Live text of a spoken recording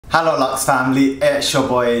Hello Lux family, it's your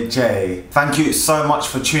boy Jay. Thank you so much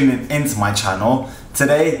for tuning into my channel.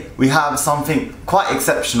 Today we have something quite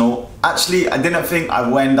exceptional. Actually, I didn't think I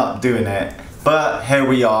would end up doing it, but here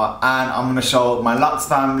we are, and I'm gonna show my Lux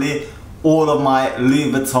family all of my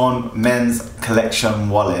Louis Vuitton men's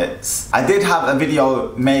collection wallets. I did have a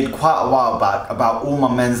video made quite a while back about all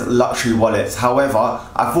my men's luxury wallets. However,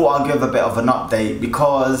 I thought I'd give a bit of an update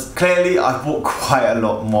because clearly I bought quite a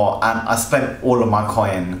lot more and I spent all of my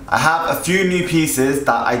coin. I have a few new pieces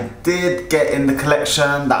that I did get in the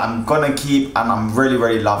collection that I'm gonna keep and I'm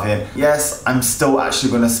really loving. Yes, I'm still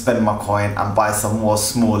actually gonna spend my coin and buy some more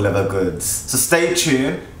small leather goods. So stay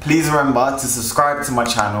tuned. Please remember to subscribe to my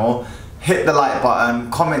channel, hit the like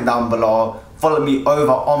button, comment down below, follow me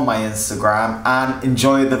over on my Instagram and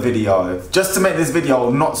enjoy the video. Just to make this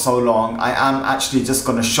video not so long, I am actually just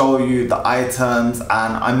gonna show you the items and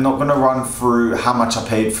I'm not gonna run through how much I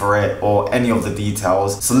paid for it or any of the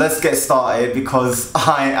details. So let's get started because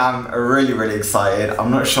I am really excited.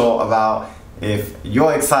 I'm not sure about if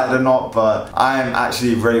you're excited or not, but I am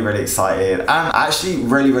actually really excited, and I actually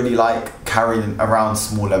really like carrying around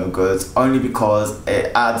small leather goods only because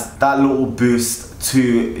it adds that little boost to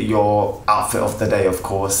your outfit of the day, of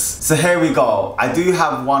course. So here we go. I do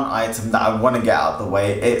have one item that I want to get out of the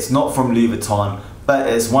way. It's not from Louis Vuitton, but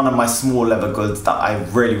it's one of my small leather goods that I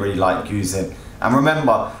really like using. And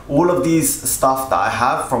remember, all of these stuff that I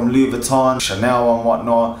have from Louis Vuitton, Chanel and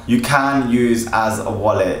whatnot, you can use as a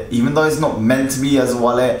wallet. Even though it's not meant to be as a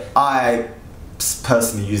wallet, I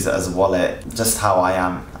personally use it as a wallet, just how I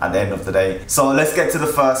am at the end of the day. So let's get to the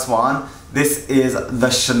first one. This is the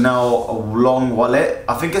Chanel long wallet.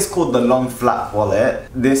 I think it's called the long flap wallet.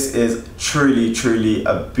 This is truly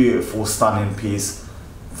a beautiful, stunning piece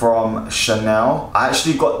from Chanel. I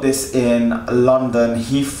actually got this in London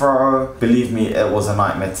Heathrow. Believe me, it was a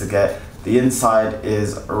nightmare to get. The inside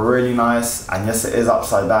is really nice, and yes, it is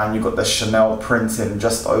upside down. You've got the Chanel printing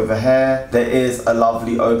just over here. There is a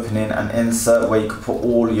lovely opening and insert where you can put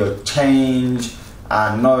all your change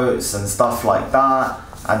and notes and stuff like that.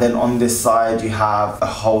 And then on this side you have a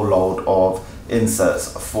whole load of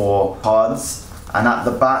inserts for cards. And at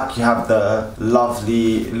the back you have the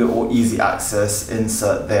lovely little easy access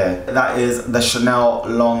insert there. That is the Chanel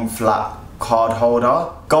long flap card holder.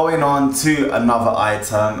 Going on to another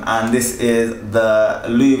item, and this is the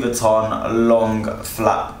Louis Vuitton long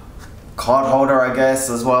flap card holder, I guess,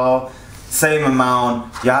 as well. Same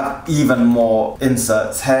amount. You have even more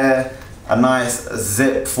inserts here. A nice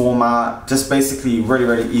zip format, just basically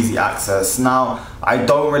really easy access. Now, I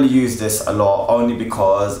don't really use this a lot only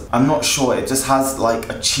because I'm not sure, it just has like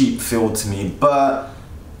a cheap feel to me, but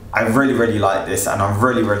I really like this and I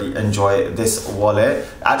really enjoy this wallet.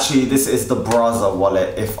 Actually, this is the Braza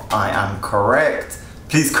wallet if I am correct.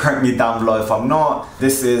 Please correct me down below if I'm not.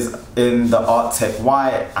 This is in the Arctic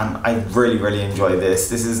white and I really enjoy this.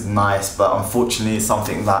 This is nice, but unfortunately it's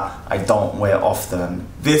something that I don't wear often.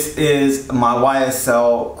 This is my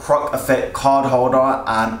YSL Croc Effect card holder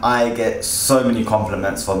and I get so many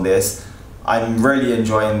compliments from this. I'm really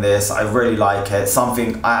enjoying this. I really like it.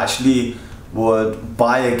 Something I actually would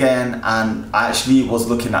buy again, and I actually was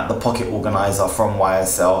looking at the pocket organizer from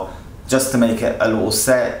YSL just to make it a little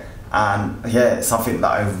set. And yeah, it's something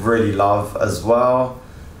that I really love as well.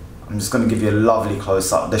 I'm just going to give you a lovely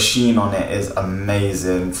close-up. The sheen on it is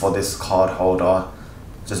amazing for this card holder.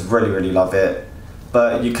 Just really love it.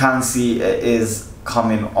 But you can see it is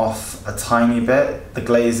coming off a tiny bit, the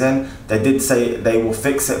glazing. They did say they will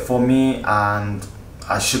fix it for me, and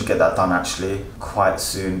I should get that done actually quite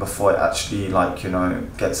soon before it actually, like, you know,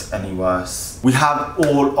 gets any worse. We have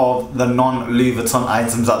all of the non-Louis Vuitton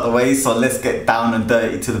items out the way, so let's get down and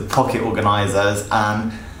dirty to the pocket organizers.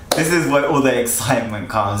 And this is where all the excitement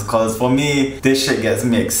comes, because for me, this shit gets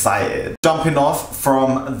me excited. Jumping off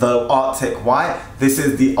from the Arctic White, this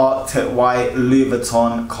is the Arctic White Louis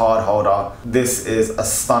Vuitton card holder. This is a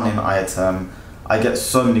stunning item. I get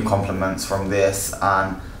so many compliments from this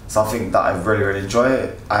and something that I really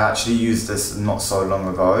enjoy. I actually used this not so long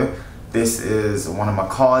ago. This is one of my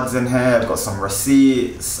cards in here. I've got some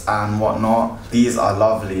receipts and whatnot. These are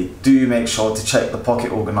lovely. Do make sure to check the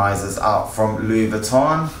pocket organizers out from Louis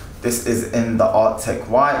Vuitton. This is in the Arctic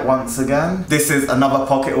White once again. This is another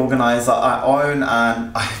pocket organizer I own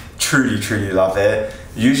and I truly love it.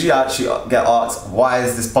 Usually I actually get asked, why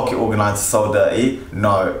is this pocket organizer so dirty?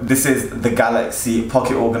 No, this is the Galaxy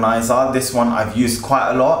pocket organizer. This one I've used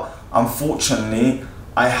quite a lot. Unfortunately,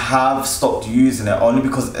 I have stopped using it only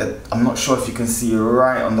because I'm not sure if you can see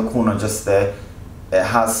right on the corner just there, it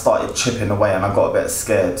has started chipping away and I got a bit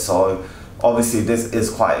scared. So obviously this is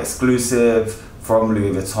quite exclusive from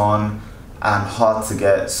Louis Vuitton. and hard to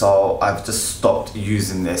get, so I've just stopped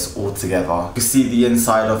using this altogether. You can see the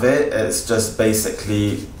inside of it, it's just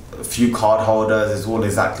basically a few card holders, it's all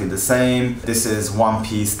exactly the same. This is one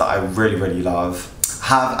piece that I really love.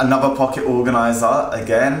 Have another pocket organizer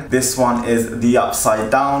again. This one is the upside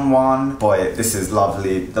down one. Boy, this is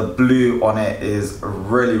lovely. The blue on it is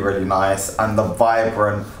really nice, and the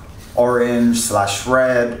vibrant orange slash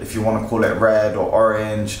red, if you want to call it red or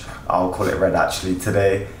orange, I'll call it red actually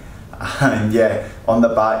today. And yeah, on the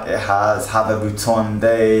back it has "Have a Vuitton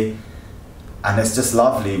day," and it's just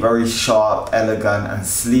lovely, very sharp, elegant and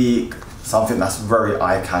sleek, something that's very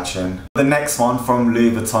eye-catching. The next one from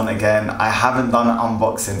Louis Vuitton again, I haven't done an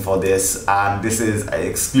unboxing for this, and this is an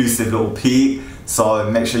exclusive little peek, so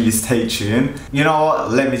make sure you stay tuned. You know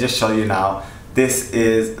what, let me just show you now. This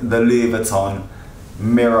is the Louis Vuitton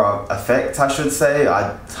mirror effect, I should say.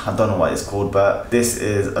 I don't know what it's called, but this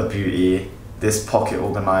is a beauty. This pocket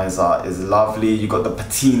organizer is lovely. You got the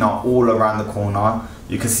patina all around the corner.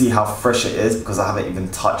 You can see how fresh it is because I haven't even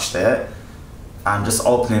touched it. And just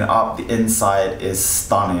opening it up, the inside is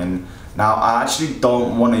stunning. Now I actually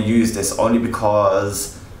don't want to use this only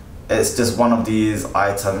because it's just one of these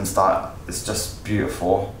items that is just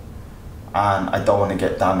beautiful, and I don't want to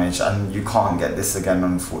get damaged, and you can't get this again,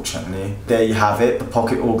 unfortunately. There you have it, the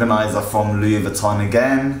pocket organizer from Louis Vuitton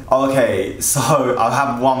again. Okay, so I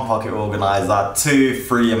have one pocket organizer, 2,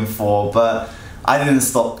 3 and 4, but I didn't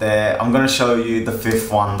stop there. I'm going to show you the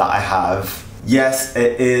 5th one that I have. Yes,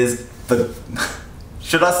 it is the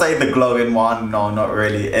should I say the glowing one? No, not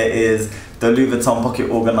really. It is the Louis Vuitton pocket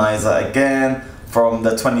organizer again from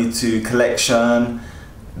the 22 collection.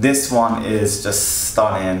 This one is just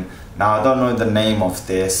stunning. Now I don't know the name of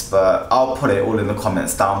this, but I'll put it all in the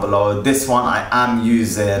comments down below. This one I am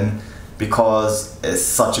using because it's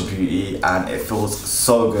such a beauty and it feels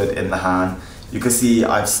so good in the hand. You can see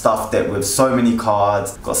I've stuffed it with so many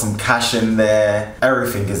cards, got some cash in there,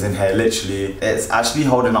 everything is in here literally. It's actually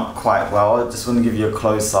holding up quite well. I just want to give you a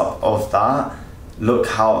close up of that. Look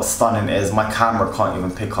how stunning it is. My camera can't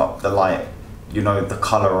even pick up the light, you know, the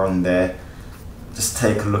color on there. Just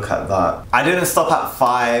take a look at that. I didn't stop at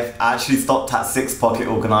 5, I actually stopped at 6 pocket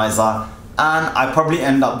organizer, and I probably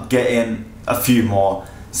end up getting a few more.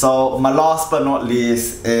 So my last but not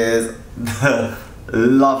least is the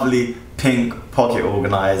lovely pink pocket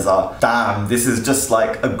organizer. Damn, this is just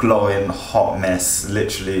like a glowing hot mess,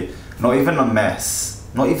 literally. Not even a mess,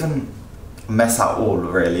 not even a mess at all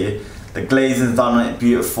really. The glazing's done on it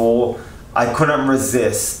beautiful. I couldn't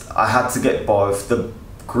resist, I had to get both, the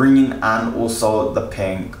green and also the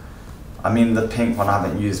pink. I mean, the pink one I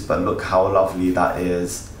haven't used, but look how lovely that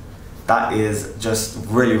is. That is just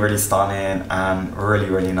really stunning and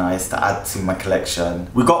really nice to add to my collection.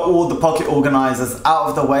 We got all the pocket organizers out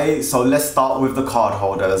of the way, so let's start with the card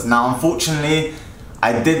holders. Now unfortunately,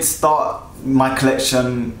 I did start my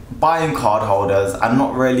collection buying card holders and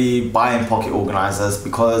not really buying pocket organizers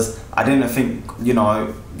because I didn't think, you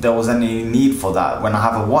know, there was any need for that when I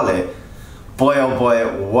have a wallet. Boy oh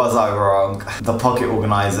boy, was I wrong. The pocket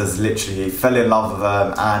organizers, literally fell in love with them,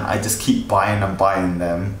 and I just keep buying and buying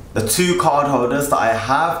them. The 2 card holders that I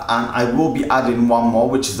have, and I will be adding one more,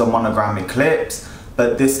 which is the monogram eclipse,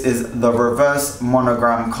 but this is the reverse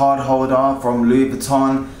monogram card holder from Louis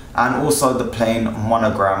Vuitton, and also the plain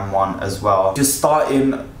monogram one as well. Just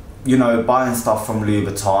starting, you know, buying stuff from Louis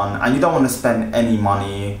Vuitton, and you don't want to spend any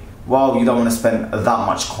money. Well, you don't want to spend that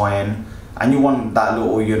much coin, and you want that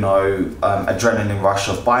little, you know, adrenaline rush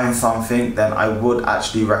of buying something, then I would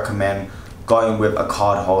actually recommend going with a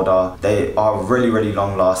card holder. They are really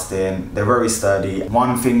long lasting, they're very sturdy.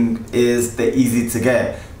 One thing is they're easy to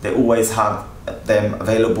get. They always have them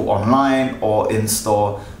available online or in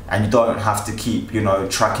store, and you don't have to keep, you know,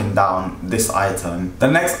 tracking down this item. The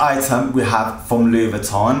next item we have from Louis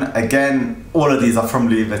Vuitton. Again, all of these are from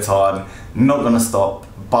Louis Vuitton. Not gonna stop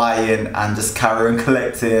buying and just carry on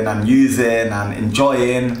collecting and using and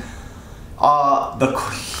enjoying.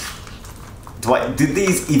 Do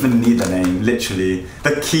these even need a name? Literally,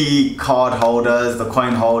 the key card holders, the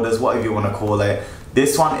coin holders, whatever you want to call it.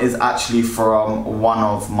 This one is actually from one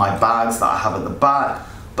of my bags that I have at the back,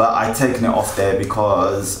 but I've taken it off there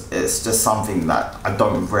because it's just something that I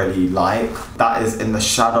don't really like. That is in the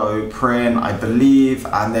shadow print, I believe,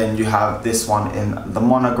 and then you have this one in the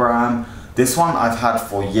monogram. This one I've had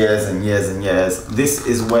for years and years and years. This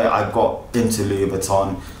is where I got into Louis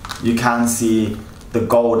Vuitton. You can see the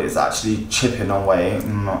gold is actually chipping away.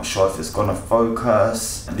 I'm not sure if it's gonna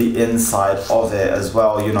focus. The inside of it as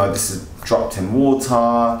well, you know, this is dropped in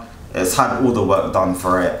water. It's had all the work done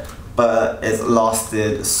for it, but it's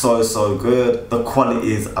lasted so good. The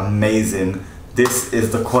quality is amazing. this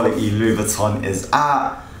is the quality Louis Vuitton is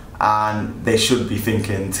at, and they should be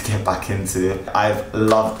thinking to get back into. I've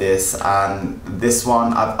loved this, and this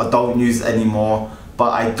one I don't use anymore,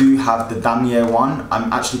 but I do have the damier one.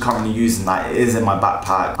 I'm actually currently using that. It is in my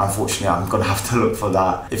backpack. Unfortunately, I'm gonna have to look for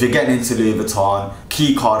that. If you're getting into Louis Vuitton,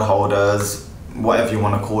 key card holders, whatever you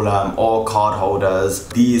want to call them, or card holders,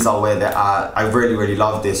 these are where they're at. I really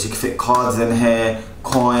love this. You can fit cards in here,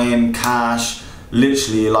 coin, cash.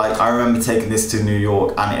 Literally, like, I remember taking this to New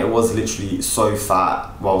York and it was literally so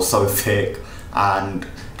fat, well, so thick, and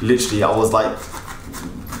literally I was like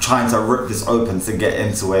trying to rip this open to get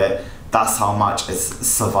into it. That's how much it's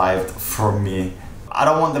survived from me. I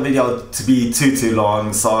don't want the video to be too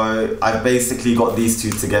long, so I've basically got these two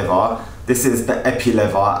together. This is the Epi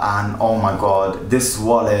leather, and oh my god, this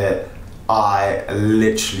wallet I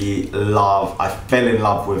literally love. I fell in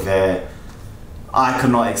love with it. I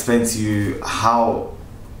cannot explain to you how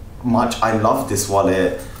much I love this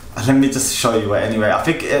wallet. Let me just show you it anyway. I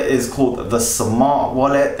think it is called the Smart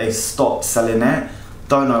Wallet. They stopped selling it.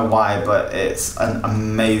 Don't know why, but it's an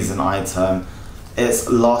amazing item. It's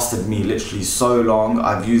lasted me literally so long.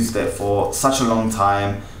 I've used it for such a long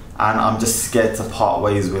time, and I'm just scared to part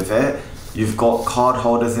ways with it. You've got card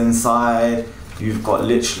holders inside. You've got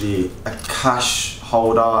literally a cash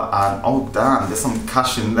holder, and oh damn, there's some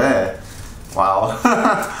cash in there. Wow.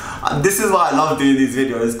 This is why I love doing these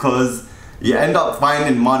videos, because you end up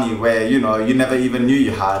finding money where, you know, you never even knew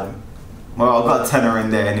you had. Well, I've got a tenner in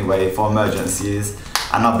there anyway for emergencies,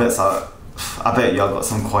 and I bet you I've got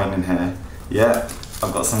some coin in here. Yeah,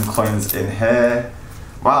 I've got some coins in here.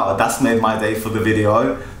 Wow, that's made my day for the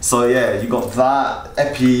video. So yeah, you got that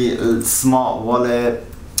Epi Smart Wallet,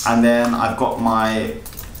 and then I've got my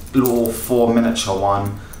little 4 miniature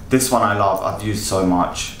one. This one I love. I've used so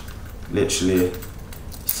much, literally.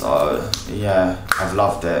 So yeah, I've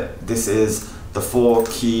loved it. This is the 4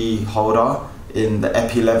 key holder in the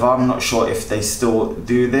Epi leather. I'm not sure if they still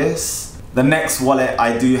do this. The next wallet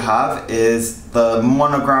I do have is the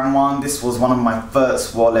monogram one. This was one of my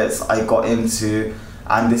first wallets I got into,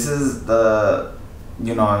 and this is the,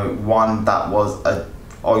 you know, one that was a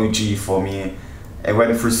OG for me. It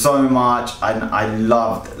went through so much, and I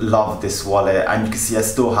loved this wallet, and you can see I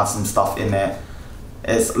still have some stuff in it.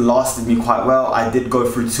 It's lasted me quite well. I did go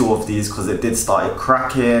through 2 of these because it did start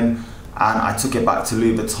cracking, and I took it back to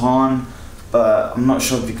Louis Vuitton, but I'm not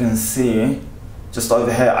sure if you can see. Just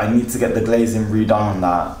over here, I need to get the glazing redone on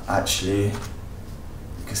that, actually.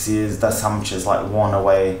 You can see that's how much it's like worn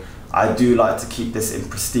away. I do like to keep this in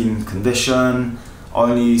pristine condition,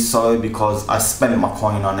 only so because I spent my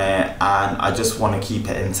coin on it, and I just want to keep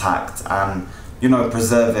it intact and, you know,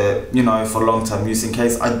 preserve it, you know, for long-term use in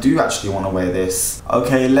case I do actually want to wear this.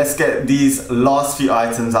 Okay, let's get these last few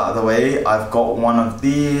items out of the way. I've got one of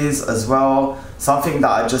these as well. Something that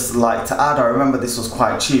I just like to add. I remember this was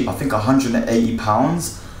quite cheap. I think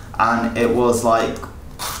 £180, and it was like,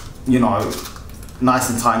 you know, nice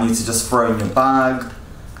and tiny to just throw in your bag.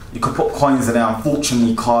 You could put coins in there.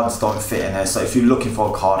 Unfortunately, cards don't fit in there. So if you're looking for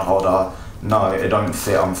a card holder, no, it don't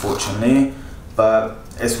fit, unfortunately. But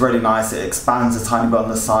it's really nice. It expands a tiny bit on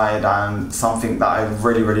the side, and something that I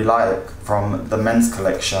really like from the men's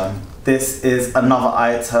collection. This is another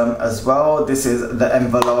item as well. This is the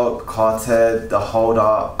envelope, carded, the holder.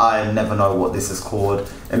 I never know what this is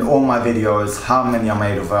called. In all my videos, how many I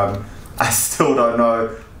made of them, I still don't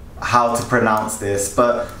know how to pronounce this,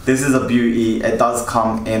 but this is a beauty. It does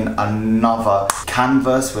come in another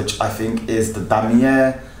canvas, which I think is the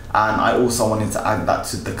damier, and I also wanted to add that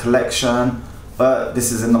to the collection. But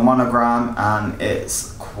this is in the monogram, and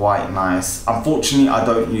it's quite nice. Unfortunately, I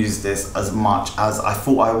don't use this as much as I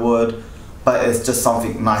thought I would, but it's just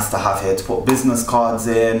something nice to have here to put business cards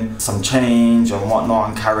in, some change and whatnot,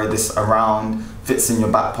 and carry this around. Fits in your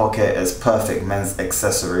back pocket. It's perfect men's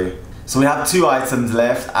accessory. So we have 2 items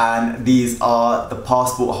left, and these are the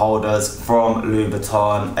passport holders from Louis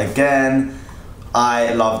Vuitton. Again,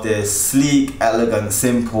 I love this. Sleek, elegant,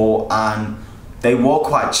 simple, and they were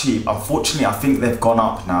quite cheap. Unfortunately, I think they've gone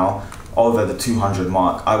up now over the 200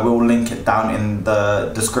 mark. I will link it down in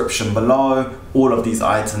the description below, all of these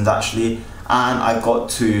items actually. And I've got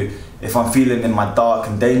 2. If I'm feeling in my dark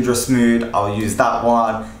and dangerous mood, I'll use that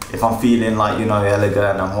one. If I'm feeling like, you know,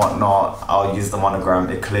 elegant and whatnot, I'll use the monogram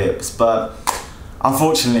Eclipse. But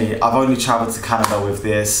unfortunately, I've only traveled to Canada with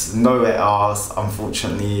this, nowhere else,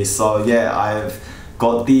 unfortunately. So yeah, I've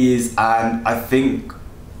got these, and I think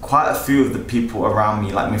quite a few of the people around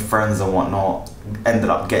me, like my friends and whatnot, ended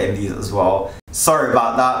up getting these as well. Sorry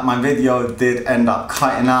about that, my video did end up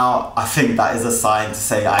cutting out. I think that is a sign to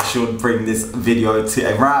say I should bring this video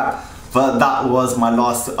to a wrap. But that was my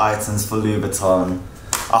last 2 items for Louis Vuitton.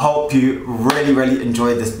 I hope you really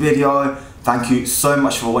enjoyed this video. Thank you so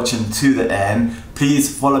much for watching to the end.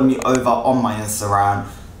 Please follow me over on my Instagram.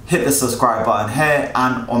 Hit the subscribe button here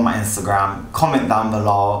and on my Instagram. Comment down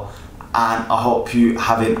below. And I hope you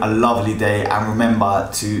having a lovely day. And remember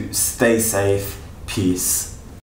to stay safe. Peace.